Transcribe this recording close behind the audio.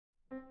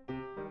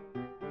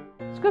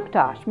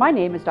Skuktosh. My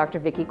name is Dr.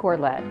 Vicky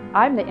Corlett.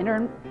 I'm the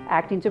Interim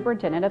Acting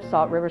Superintendent of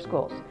Salt River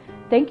Schools.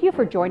 Thank you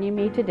for joining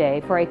me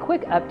today for a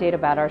quick update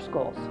about our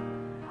schools.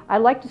 I'd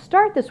like to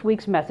start this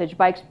week's message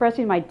by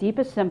expressing my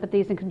deepest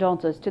sympathies and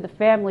condolences to the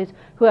families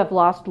who have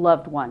lost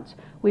loved ones.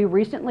 We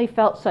recently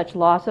felt such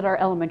loss at our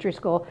elementary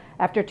school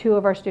after 2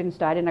 of our students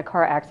died in a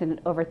car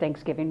accident over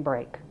Thanksgiving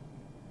break.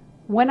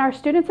 When our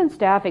students and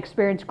staff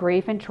experience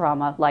grief and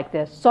trauma like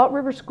this, Salt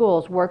River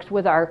Schools works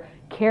with our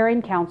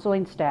caring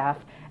counseling staff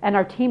and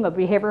our team of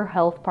behavioral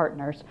health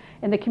partners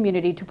in the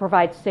community to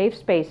provide safe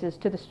spaces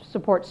to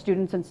support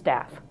students and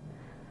staff.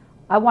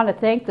 I want to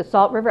thank the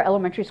Salt River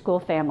Elementary School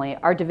family,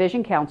 our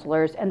division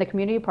counselors, and the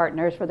community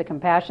partners for the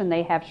compassion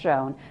they have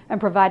shown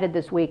and provided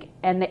this week,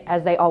 and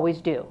as they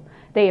always do.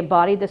 They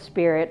embody the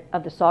spirit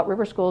of the Salt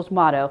River Schools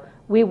motto,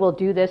 "We will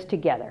do this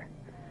together."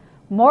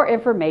 More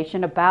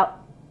information about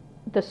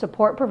the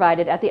support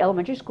provided at the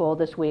elementary school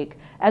this week,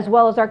 as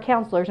well as our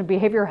counselors and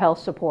behavioral health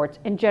supports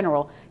in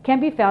general, can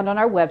be found on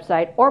our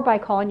website or by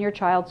calling your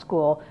child's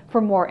school for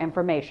more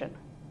information.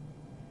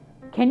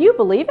 Can you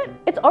believe it?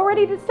 It's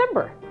already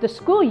December. The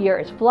school year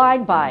is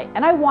flying by,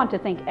 and I want to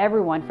thank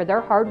everyone for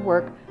their hard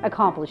work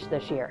accomplished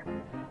this year.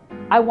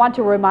 I want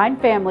to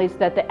remind families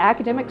that the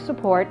academic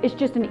support is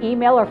just an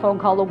email or phone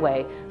call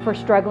away for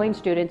struggling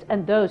students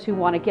and those who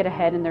want to get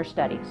ahead in their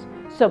studies.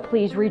 So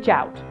please reach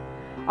out.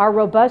 Our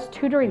robust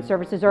tutoring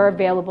services are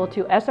available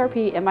to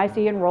SRP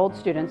MIC enrolled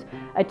students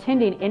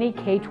attending any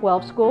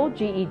K-12 school,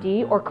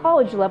 GED, or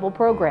college level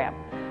program.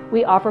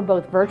 We offer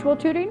both virtual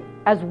tutoring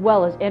as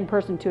well as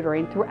in-person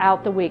tutoring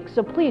throughout the week,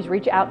 so please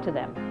reach out to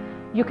them.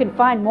 You can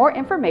find more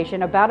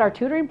information about our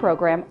tutoring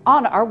program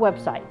on our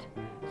website.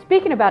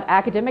 Speaking about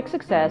academic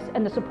success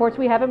and the supports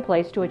we have in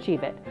place to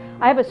achieve it,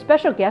 I have a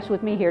special guest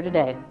with me here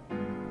today.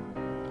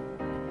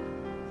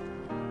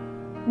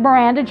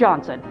 Miranda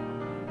Johnson.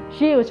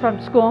 She was from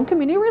School and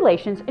Community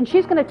Relations, and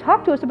she's going to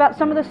talk to us about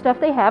some of the stuff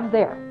they have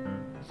there.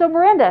 So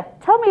Miranda,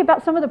 tell me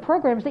about some of the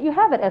programs that you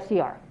have at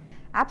SCR.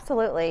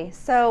 Absolutely.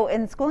 So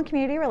in School and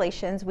Community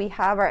Relations, we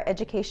have our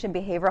education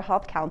behavioral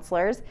health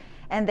counselors,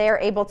 and they are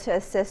able to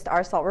assist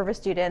our Salt River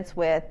students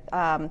with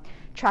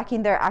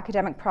tracking their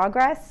academic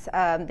progress.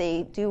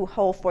 They do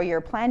whole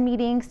 4-year plan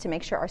meetings to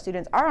make sure our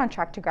students are on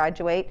track to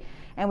graduate.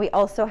 And we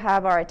also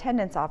have our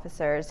attendance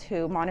officers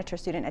who monitor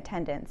student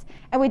attendance.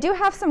 And we do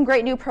have some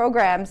great new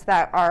programs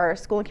that our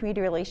School and Community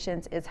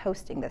Relations is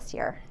hosting this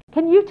year.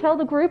 Can you tell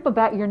the group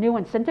about your new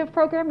incentive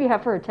program you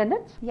have for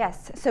attendance?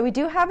 Yes, so we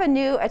do have a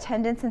new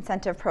attendance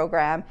incentive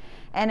program,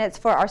 and it's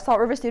for our Salt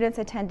River students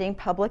attending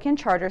public and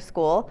charter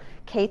school,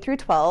 K through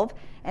 12,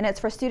 and it's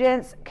for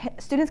students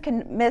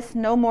can miss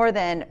no more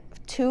than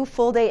 2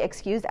 full-day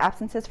excused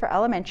absences for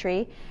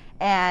elementary,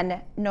 and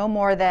no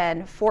more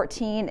than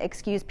 14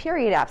 excused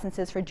period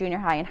absences for junior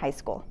high and high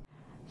school.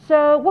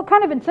 So what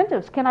kind of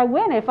incentives can I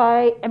win if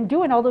I am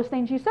doing all those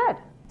things you said?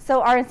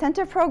 So our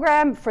incentive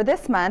program for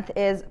this month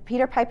is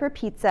Peter Piper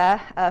Pizza,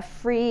 a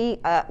free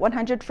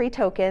 100 free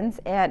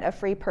tokens, and a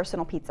free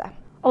personal pizza.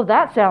 Oh,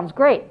 that sounds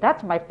great.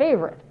 That's my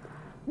favorite.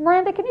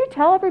 Miranda, can you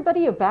tell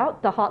everybody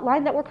about the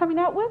hotline that we're coming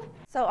out with?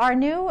 So our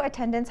new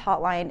attendance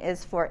hotline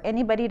is for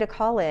anybody to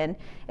call in.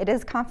 It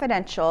is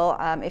confidential.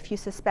 If you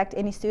suspect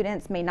any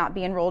students may not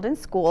be enrolled in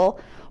school,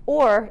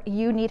 or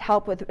you need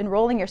help with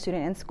enrolling your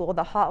student in school,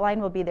 the hotline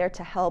will be there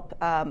to help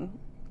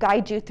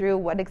guide you through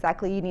what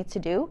exactly you need to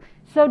do.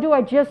 So do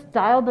I just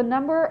dial the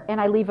number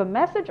and I leave a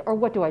message, or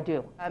what do I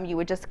do? You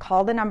would just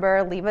call the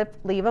number, leave a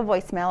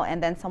voicemail,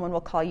 and then someone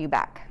will call you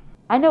back.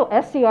 I know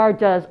SCR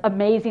does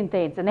amazing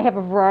things, and they have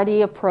a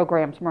variety of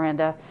programs,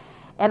 Miranda.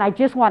 And I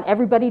just want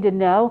everybody to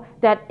know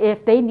that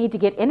if they need to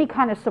get any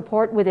kind of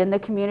support within the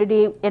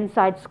community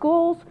inside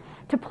schools,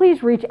 to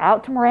please reach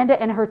out to Miranda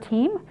and her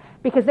team,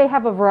 because they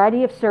have a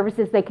variety of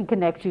services they can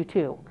connect you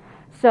to.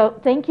 So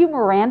thank you,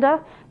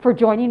 Miranda, for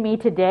joining me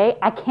today.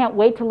 I can't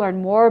wait to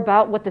learn more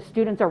about what the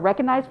students are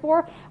recognized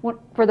for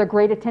their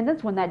great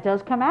attendance when that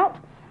does come out.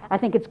 I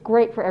think it's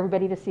great for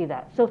everybody to see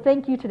that. So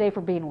thank you today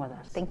for being with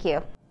us. Thank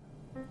you.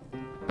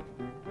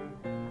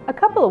 A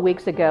couple of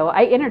weeks ago,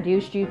 I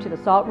introduced you to the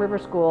Salt River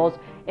Schools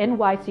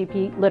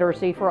NYCP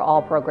Literacy for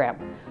All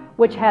program,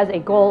 which has a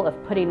goal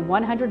of putting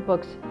 100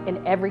 books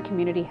in every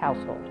community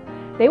household.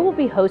 They will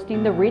be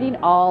hosting the Reading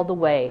All the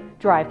Way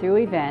drive-through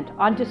event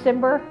on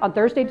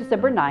Thursday,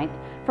 December 9th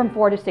from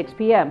 4 to 6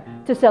 p.m.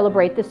 to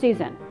celebrate the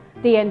season.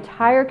 The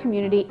entire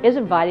community is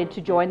invited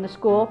to join. The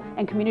school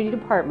and community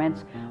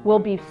departments will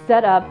be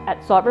set up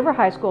at Salt River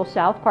High School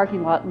South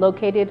parking lot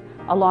located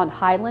along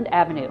Highland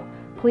Avenue.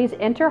 Please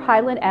enter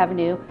Highland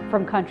Avenue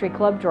from Country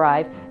Club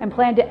Drive and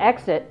plan to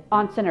exit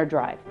on Center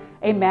Drive.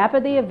 A map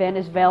of the event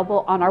is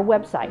available on our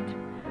website.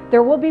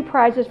 There will be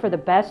prizes for the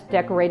best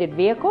decorated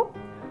vehicle.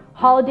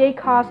 Holiday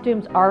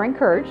costumes are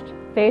encouraged.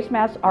 Face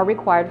masks are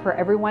required for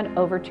everyone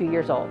over 2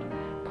 years old.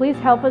 Please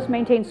help us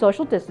maintain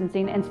social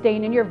distancing and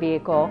staying in your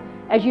vehicle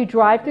as you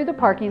drive through the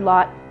parking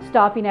lot,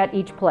 stopping at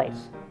each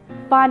place.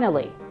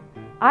 Finally,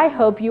 I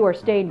hope you are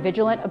staying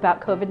vigilant about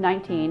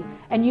COVID-19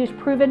 and use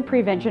proven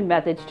prevention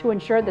methods to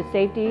ensure the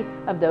safety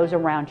of those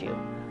around you.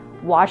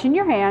 washing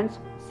your hands,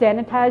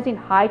 sanitizing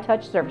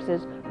high-touch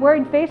surfaces,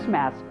 wearing face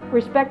masks,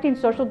 respecting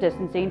social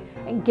distancing,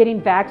 and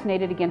getting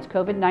vaccinated against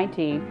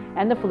COVID-19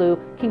 and the flu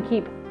can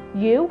keep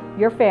you,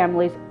 your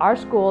families, our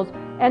schools,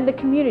 and the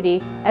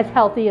community as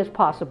healthy as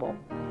possible.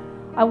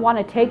 I want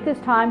to take this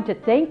time to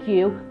thank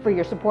you for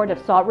your support of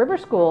Salt River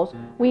Schools.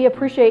 We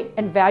appreciate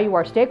and value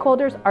our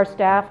stakeholders, our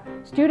staff,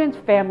 students,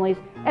 families,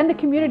 and the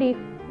community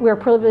we're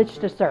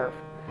privileged to serve.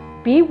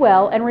 Be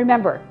well, and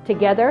remember,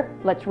 together,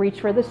 let's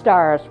reach for the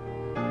stars.